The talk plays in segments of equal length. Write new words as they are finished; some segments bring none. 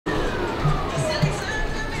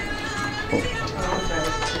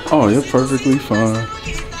Oh, you're perfectly fine.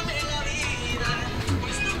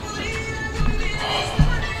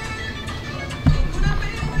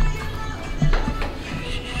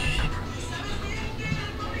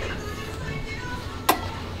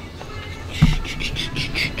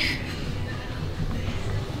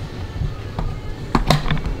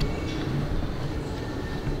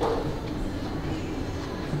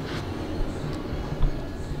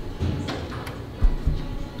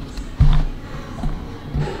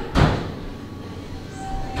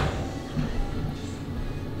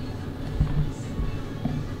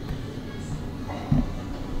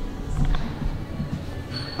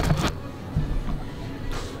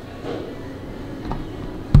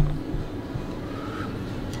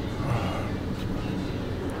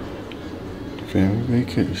 Family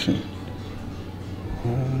vacation.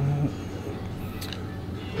 I'm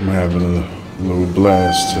having a little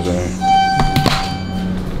blast today.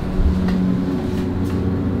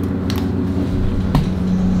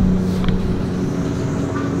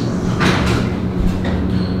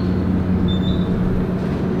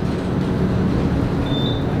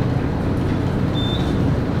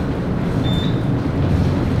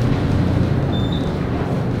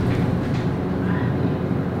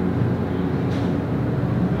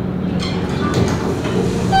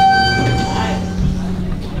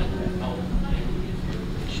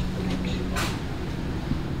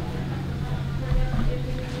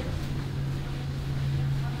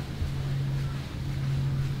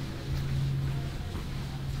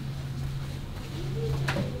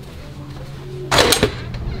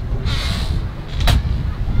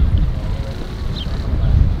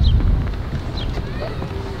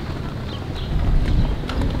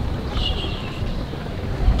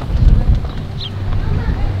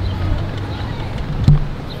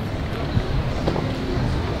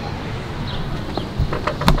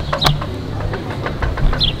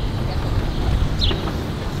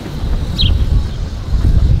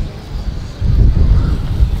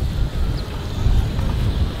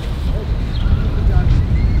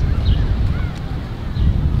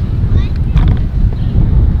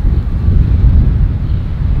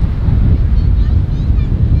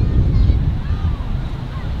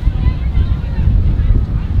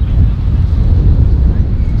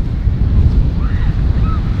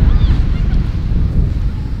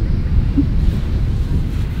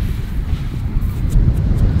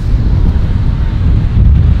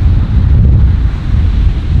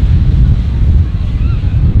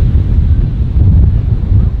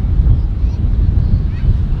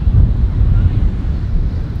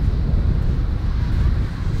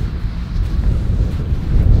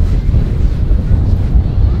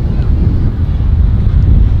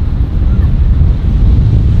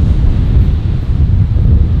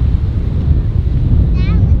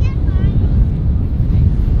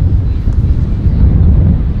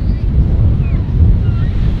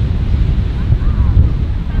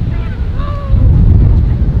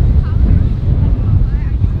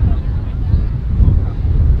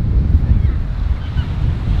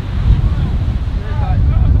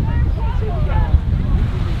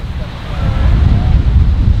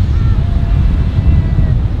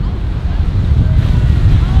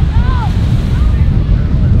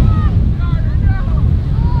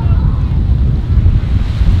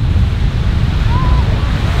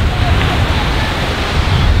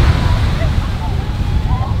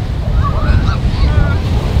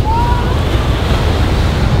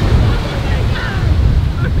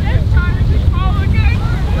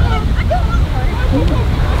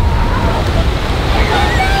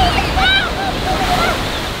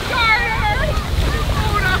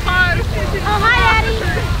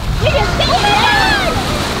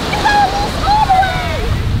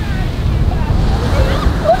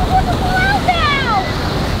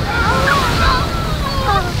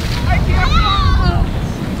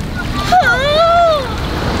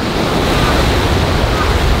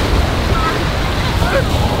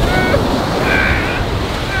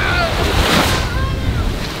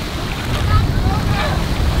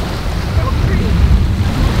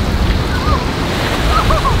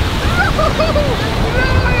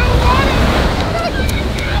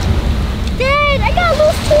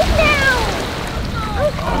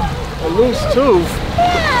 loose tooth?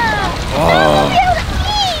 Yeah.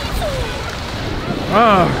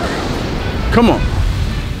 Oh. Come on.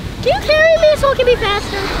 Can you carry me so it can be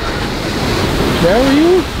faster? Carry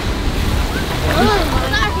you?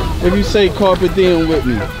 If you say Carpe Diem with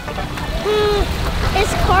me.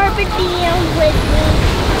 It's Carpe Diem with me.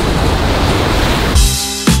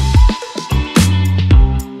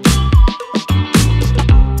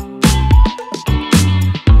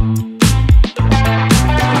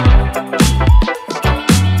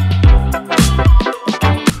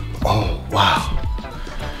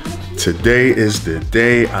 Today is the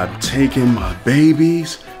day I'm taking my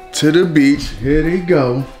babies to the beach. Here they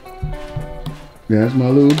go. That's my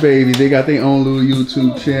little baby. They got their own little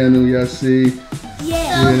YouTube channel, y'all see.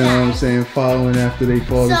 Yeah. You know what I'm saying? Following after they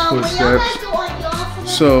father's footsteps.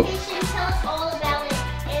 So,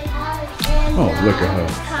 oh, look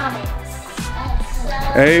at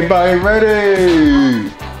her. Everybody ready?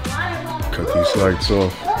 Cut these lights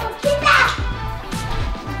off.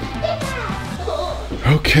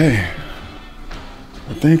 Okay.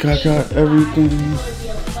 I think I got everything.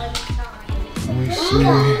 Let me see.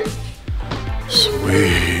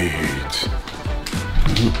 Sweet.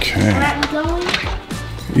 Okay.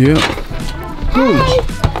 Yep. Good.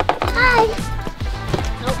 Hi.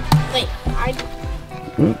 Oh, wait.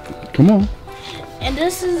 Come on. And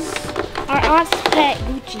this is our aunt's pet,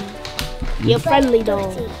 Gucci. Your friendly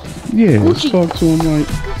dog. Yeah, let's Gucci. talk to him like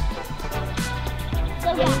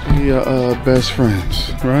we are best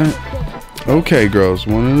friends, right? Okay, girls,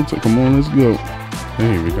 one at a time. Come on, let's go.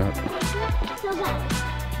 Hey, we got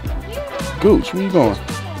Gooch, where you going?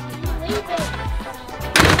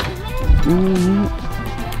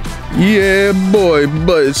 Yeah, boy,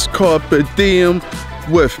 but it's Carpe Diem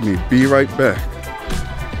with me. Be right back.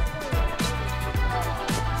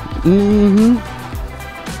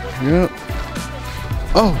 Yep.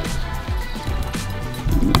 Oh.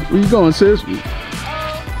 Where you going, sis?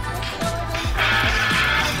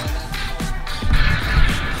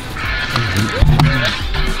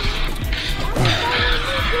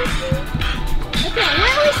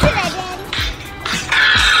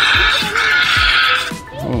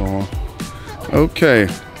 Okay.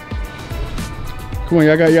 Come on,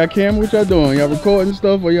 y'all got y'all camera? What y'all doing? Y'all recording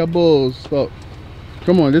stuff or y'all bulls stuff?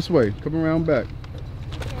 Come on, this way. Come around back.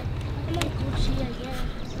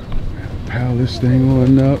 Pal this thing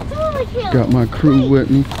on up. Got my crew with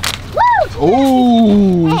me.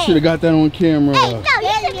 Oh, you should have got that on camera. You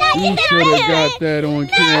should have got that on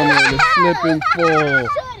camera. The slip and fall.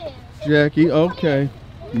 Jackie, okay.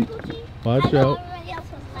 Watch out.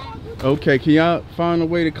 Okay, can y'all find a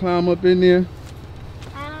way to climb up in there?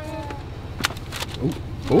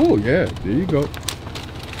 Oh yeah, there you go.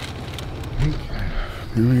 Okay.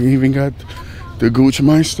 You even got the Gooch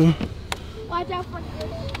Meister. Watch out for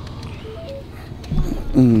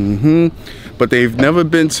But they've never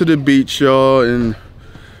been to the beach, y'all, and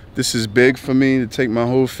this is big for me to take my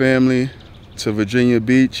whole family to Virginia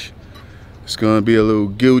Beach. It's gonna be a little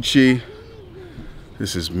Gucci.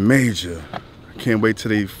 This is major. I can't wait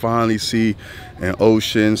till they finally see an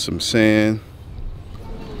ocean, some sand.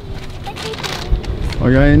 Are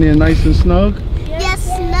y'all in there nice and snug? Yes,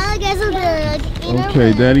 snug as a bug.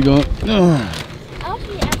 Okay, Daddy gonna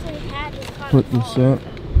put this up.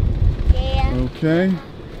 Yeah. Okay.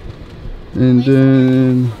 And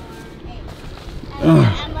then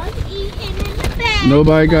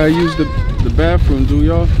nobody gotta use the bathroom, do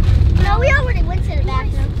y'all? No, we already went to the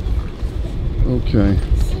bathroom. Okay.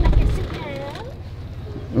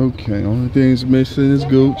 Okay, only thing's missing is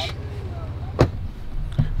Gooch.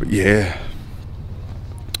 But yeah.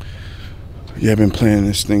 Yeah, I've been playing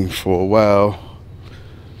this thing for a while.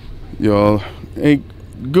 Y'all, hey,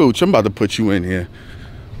 Gooch, I'm about to put you in here.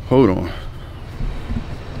 Hold on.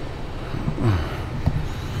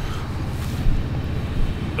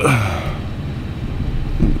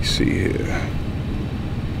 Let me see here.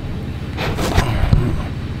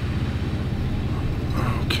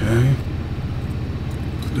 Okay.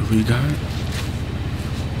 What do we got?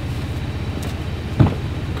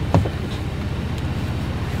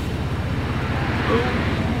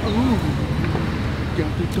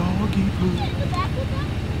 Got the doggy poop.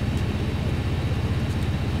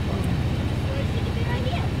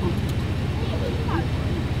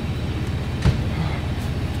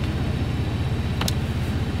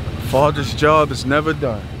 Father's job is never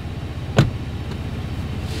done.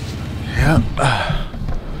 Yep. But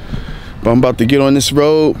I'm about to get on this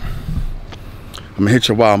road. I'm gonna hit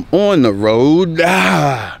you while I'm on the road.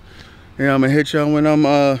 Yeah, I'm gonna hit you when I'm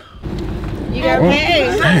You got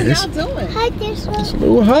hey, how y'all doing? Hi, there's one. It's a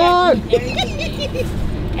little hot.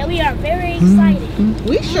 And we are very excited.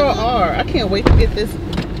 We sure are. I can't wait to get this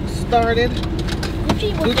started.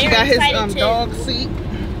 Gucci got his dog seat.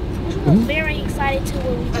 We're very excited to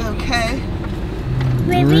what we do. Okay.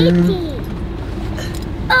 We're reading.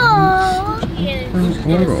 Oh.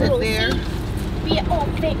 Sit there. We are all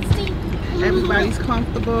fixed. Everybody's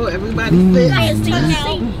comfortable. Everybody's fit.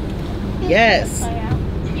 Yes. I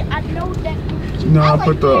know that. No, I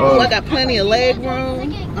put the. Oh, I got plenty of leg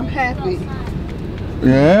room. I'm happy.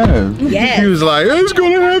 Yeah. Yes. He was like, it's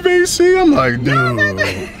gonna have AC. I'm like, dude.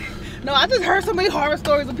 No, I just heard so many horror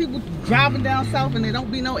stories of people driving down south and there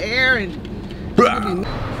don't be no air and.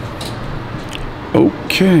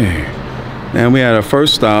 Okay. Now we had our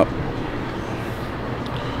first stop.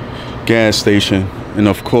 Gas station. And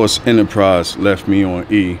of course, Enterprise left me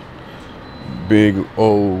on E. Big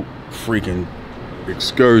old freaking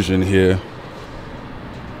excursion here.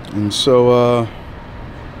 And so,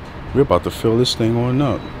 we're about to fill this thing on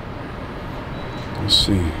up. Let's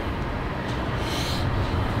see.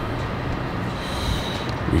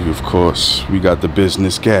 Of course, we got the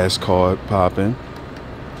business gas card popping.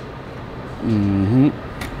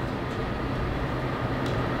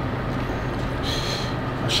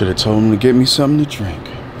 I should have told him to get me something to drink.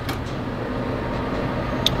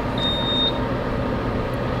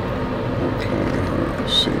 Okay,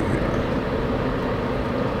 let's see here.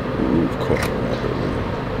 Remove card rapidly.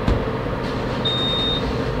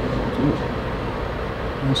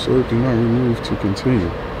 Also, do not remove to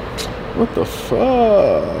continue. What the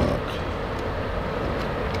fuck?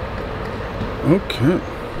 Okay.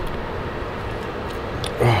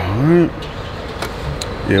 Alright.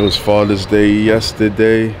 Yeah, it was Father's Day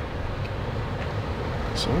yesterday.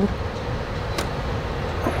 So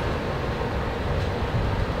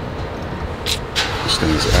this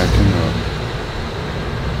thing's acting up.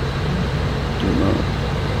 Do not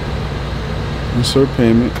insert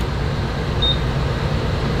payment.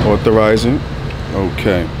 Authorizing.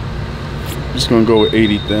 Okay. Just gonna go with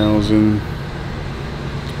 80,000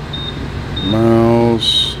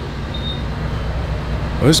 miles.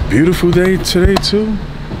 Oh, it's a beautiful day today too.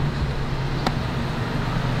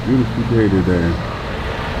 Beautiful day today.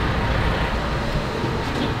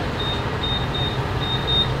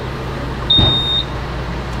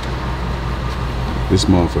 This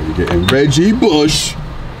motherfucker getting Reggie Bush.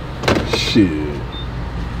 Shit.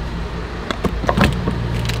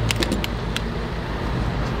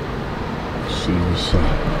 See what's up.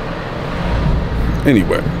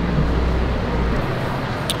 Anyway.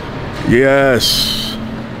 Yes.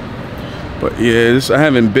 But yeah, I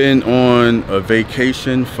haven't been on a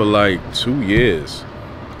vacation for like 2 years.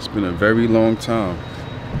 It's been a very long time.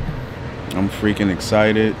 I'm freaking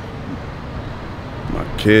excited. My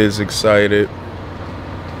kids excited.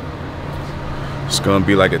 It's gonna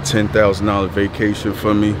be like a $10,000 vacation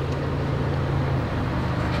for me.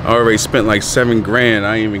 I already spent like 7 grand.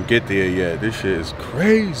 I ain't even get there yet. This shit is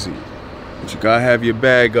crazy. But you gotta have your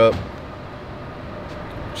bag up.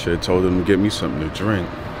 Should have told them to get me something to drink.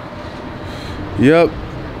 Yep.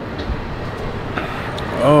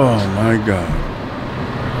 Oh my God.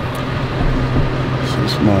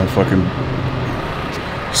 This motherfucking,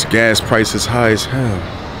 this gas price is high as hell.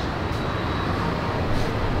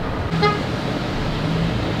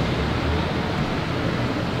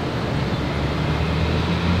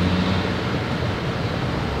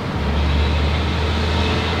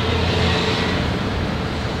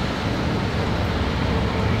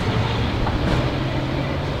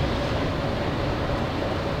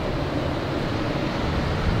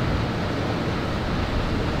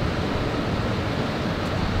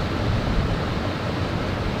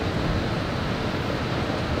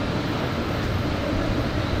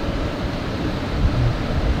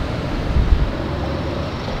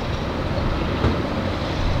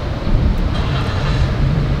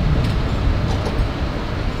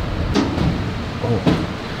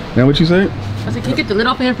 Now what you say? I said, can you get the lid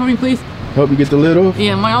off here for me, please? Help you get the lid off?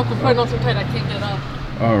 Yeah, my uncle put it on so tight I can't get it off.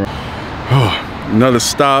 Alright. Oh, another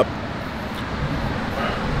stop.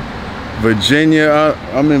 Virginia.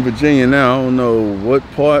 I'm in Virginia now. I don't know what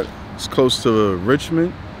part. It's close to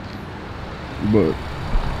Richmond. But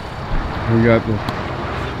we got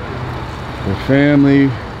the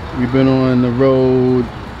family. We've been on the road.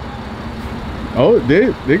 Oh,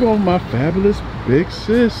 they go with my fabulous big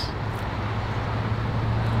sis.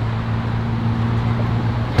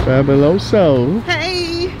 Fabuloso.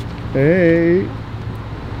 Hey. Hey.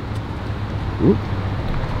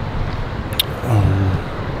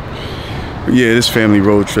 Yeah, this family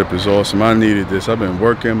road trip is awesome. I needed this. I've been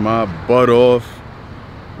working my butt off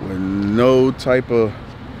with no type of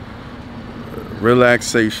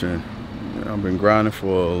relaxation. I've been grinding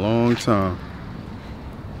for a long time.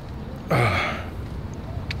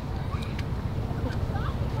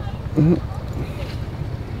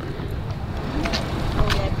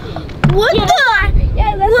 What the?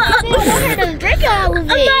 Yeah, that's what I want her to drink all of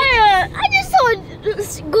it. I just saw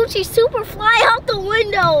Gucci super fly out the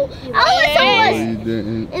window. I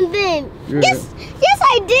And then, yes,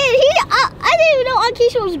 I did. I didn't even know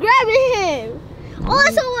Akeisha was grabbing him. All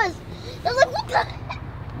I saw was like, what the?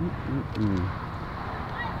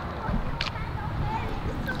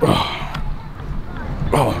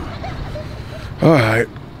 All right,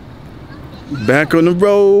 back on the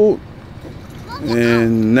road,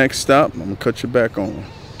 and next stop, I'm gonna cut you back on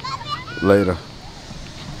later.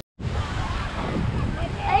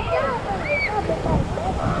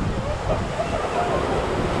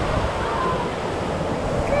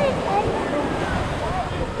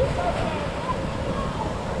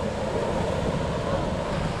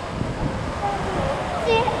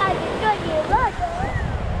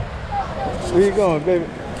 Where you going, baby?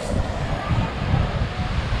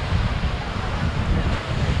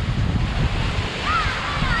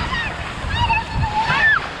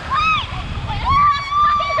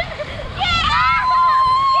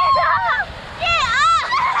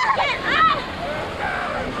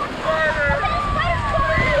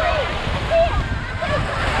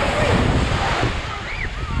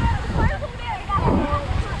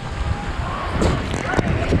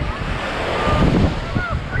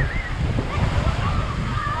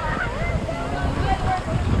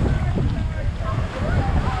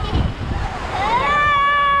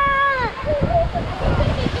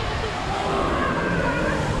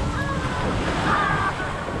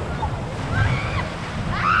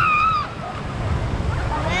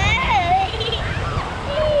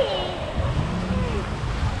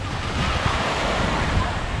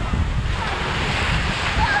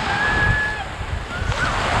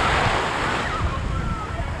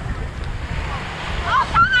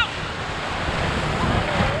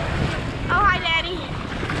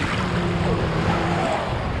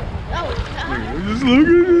 Just look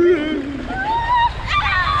at it.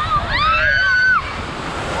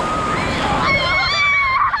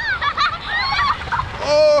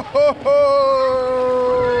 Oh,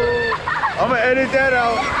 I'm gonna edit that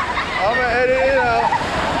out. I'm gonna edit it out.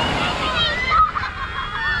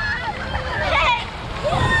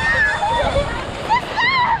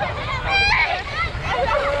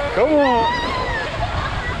 Come on.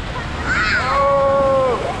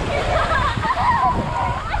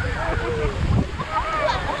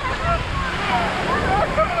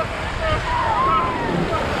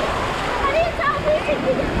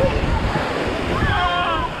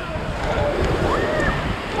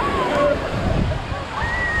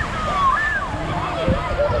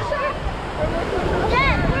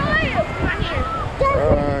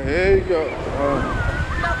 Here you go.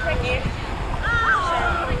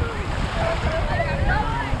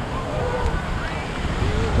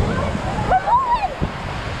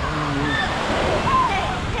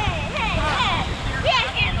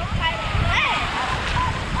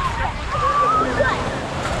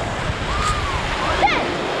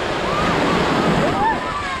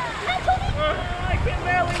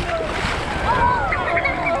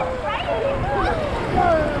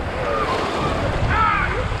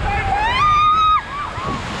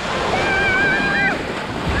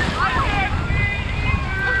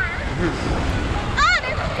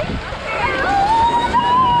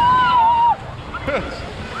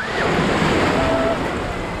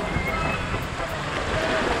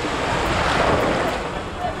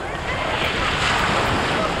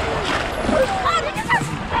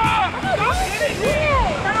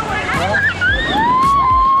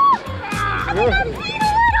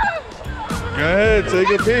 Go ahead, take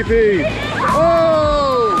a pee-pee.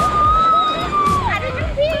 Oh! How did you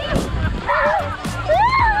pee?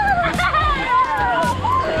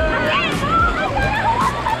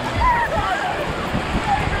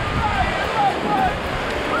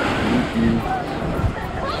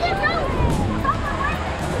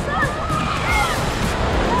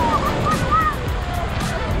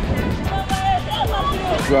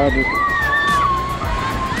 Drive it.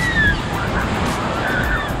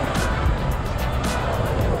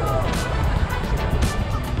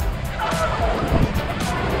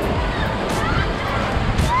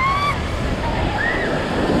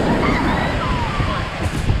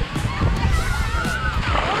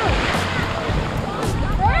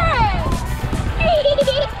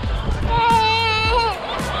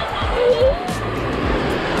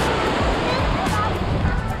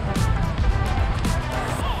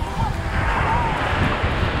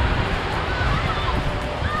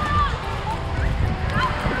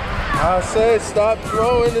 I said stop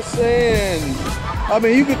throwing the sand. I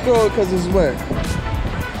mean, you can throw it because it's wet.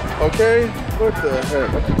 Okay? What the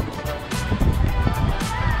heck?